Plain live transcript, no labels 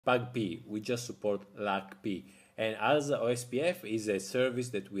PUG-P, we just support LAC-P. And as OSPF is a service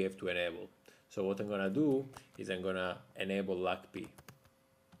that we have to enable. So what I'm gonna do is I'm gonna enable LAC-P.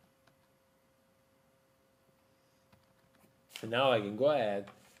 And now I can go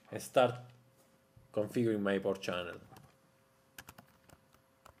ahead and start configuring my port channel.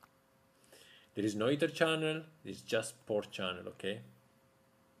 There is no ether channel, it's just port channel, okay?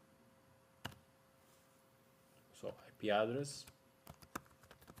 So IP address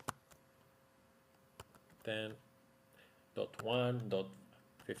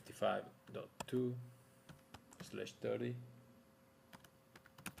 10.1.55.2/30.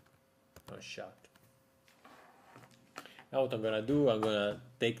 No shot. Now what I'm gonna do, I'm gonna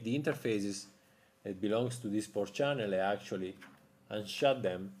take the interfaces that belongs to this port channel and actually unshut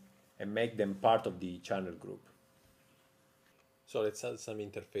them and make them part of the channel group. So let's add some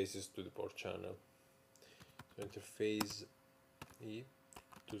interfaces to the port channel. So interface E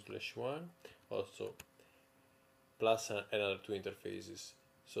 2/1, also plus another two interfaces.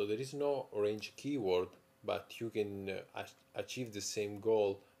 So there is no range keyword, but you can achieve the same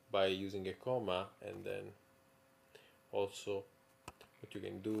goal by using a comma, and then also what you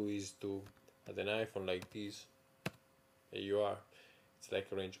can do is to add an iPhone like this. There you are. It's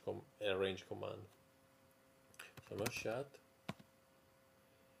like a range command. So no shut.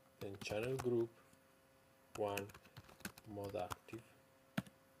 Then channel group 1 mod active.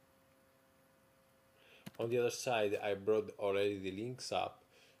 On the other side, I brought already the links up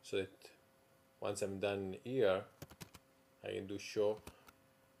so that once I'm done here, I can do show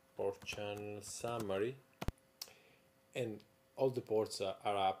port channel summary, and all the ports are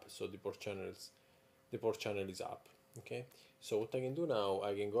up, so the port channel is up. Okay, so what I can do now,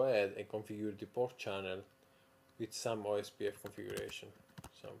 I can go ahead and configure the port channel with some OSPF configuration.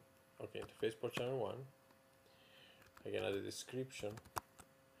 So okay, interface port channel 1. I can add a description.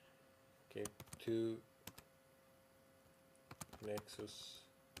 Okay, to Nexus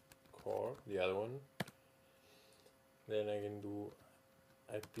core, the other one. Then I can do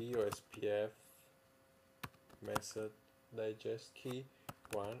IP OSPF method digest key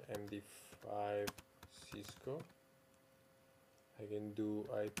 1 MD5 Cisco. I can do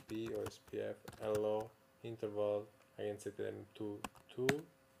IP OSPF hello interval. I can set them to 2.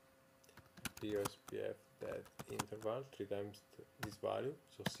 IP OSPF that interval 3 times this value,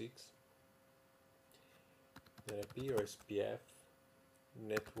 so 6. Then IP OSPF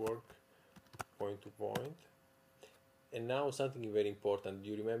network point to point. And now something very important.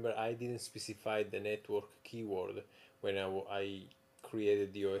 You remember I didn't specify the network keyword when I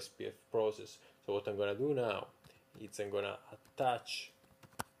created the OSPF process. So what I'm gonna do now is I'm gonna attach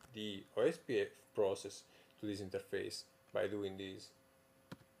the OSPF process to this interface by doing this.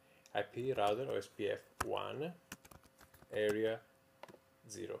 IP router OSPF 1 area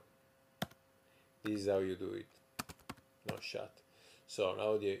 0. This is how you do it. No shut. So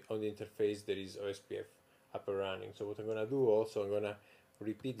now on the interface there is OSPF up and running. So what I'm gonna do also, I'm gonna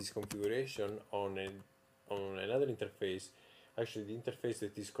repeat this configuration on another interface. Actually, the interface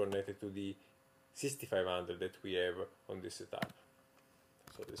that is connected to the 6500 that we have on this setup.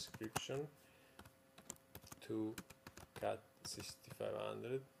 So description to cat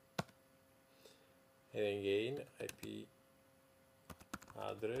 6500, and again IP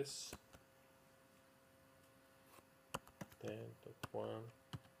address 10.1.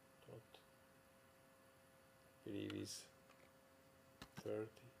 believe is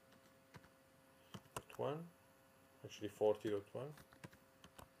 30.1, actually 40.1,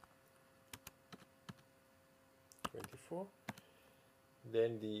 24.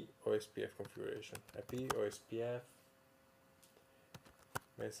 Then the OSPF configuration, IP OSPF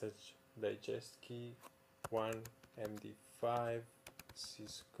message digest key 1 MD5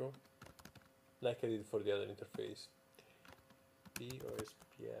 Cisco, like I did for the other interface. IP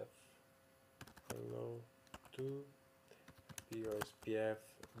OSPF hello 2, POSPF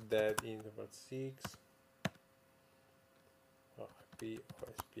dead interval 6,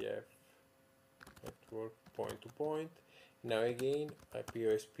 POSPF network point to point. Now again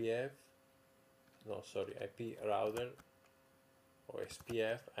IPOSPF, no sorry, IP router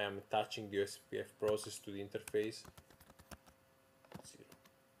OSPF. I am attaching the OSPF process to the interface 0.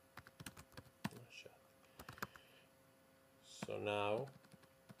 No shot. So now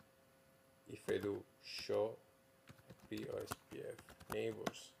if I do show OSPF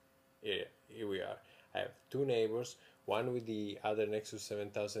neighbors, here we are. I have two neighbors, one with the other Nexus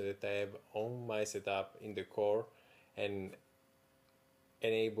 7000 that I have on my setup in the core, and a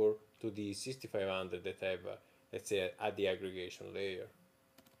neighbor to the 6500 that I have, let's say, at the aggregation layer.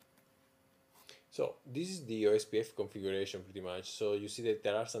 So this is the OSPF configuration pretty much. So you see that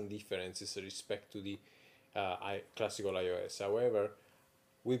there are some differences with respect to the classical iOS. However,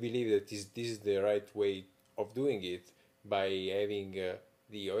 we believe that this is the right way of doing it by having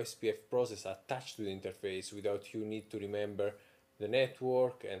the OSPF process attached to the interface without you need to remember the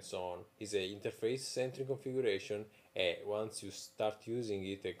network and so on. It's an interface-centric configuration, and once you start using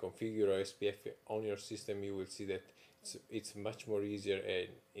it and configure OSPF on your system, you will see that it's much more easier and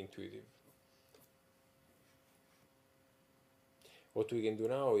intuitive. What we can do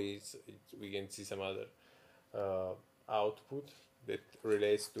now is we can see some other output that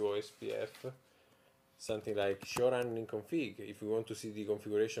relates to OSPF, something like show running config. If we want to see the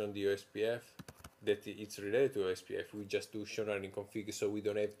configuration on the OSPF that it's related to OSPF, we just do show running config, so we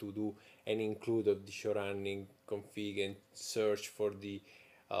don't have to do any include of the show running config and search for the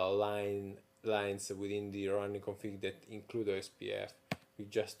lines within the running config that include OSPF. We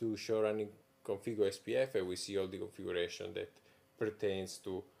just do show running config OSPF and we see all the configuration that pertains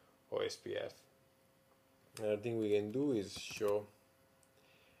to OSPF. Another thing we can do is show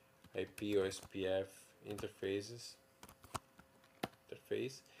IP OSPF interface,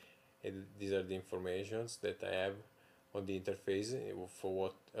 and these are the informations that I have on the interface for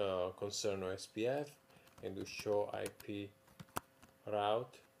what concern OSPF, and do show IP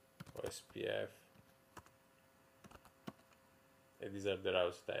route OSPF, and these are the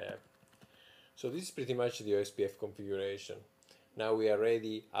routes that I have. So this is pretty much the OSPF configuration. Now we are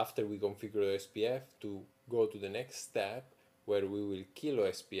ready, after we configure OSPF, to go to the next step where we will kill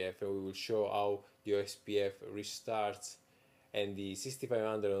OSPF and we will show how the OSPF restarts and the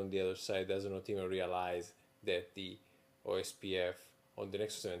 6500 on the other side does not even realize that the OSPF on the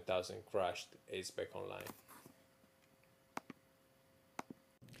Nexus 7000 crashed and is back online.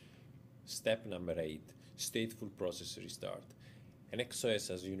 Step number 8, stateful process restart. NX-OS,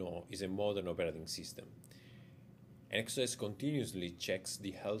 as you know, is a modern operating system. NX-OS continuously checks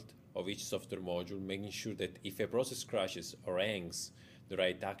the health of each software module, making sure that if a process crashes or hangs, the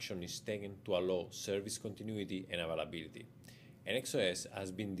right action is taken to allow service continuity and availability. NX-OS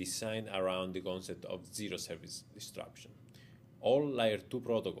has been designed around the concept of zero service disruption. All Layer 2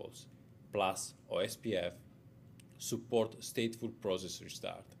 protocols, plus OSPF, support stateful process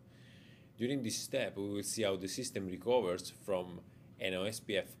restart. During this step, we will see how the system recovers from an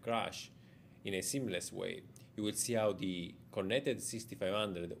OSPF crash in a seamless way. You will see how the connected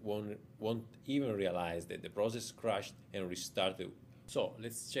 6500 won't even realize that the process crashed and restarted. So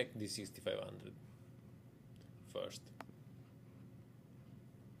let's check the 6500 first.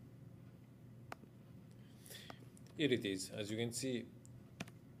 Here it is. As you can see,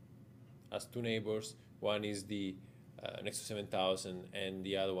 has two neighbors. One is the Nexus 7000 and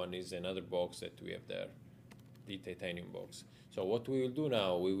the other one is another box that we have there, the titanium box. So what we will do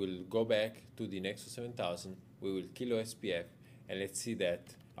now, we will go back to the Nexus 7000, we will kill OSPF, and let's see that.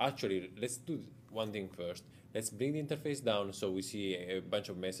 Actually, let's do one thing first. Let's bring the interface down so we see a bunch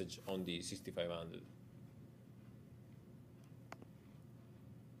of message on the 6500.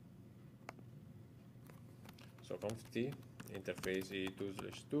 So conf-t interface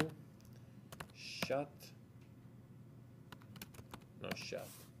e2/2 shut, no shut.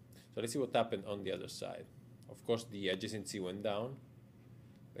 So let's see what happened on the other side. Of course, the adjacency went down.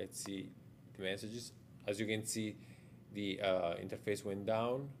 Let's see the messages. As you can see, the interface went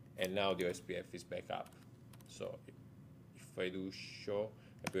down, and now the OSPF is back up. So if I do show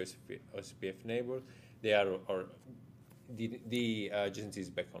OSPF neighbor, they are, or the adjacency is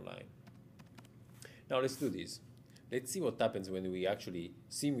back online. Now let's do this. Let's see what happens when we actually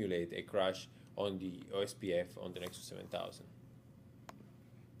simulate a crash on the OSPF on the Nexus 7000.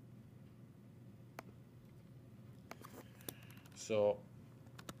 So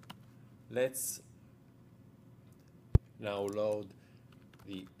let's now load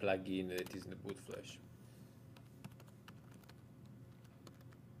the plugin that is in the boot flash.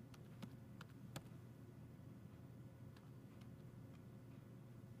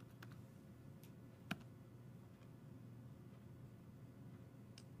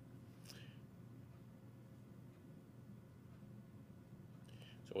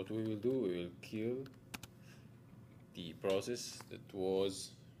 So what we will do, we will kill the process that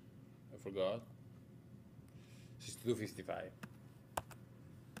was, I forgot, 6255.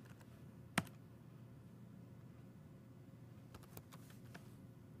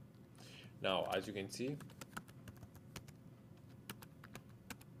 Now, as you can see,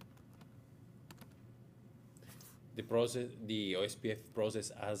 the OSPF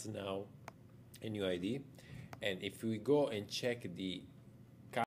process has now a new ID, and if we go and check the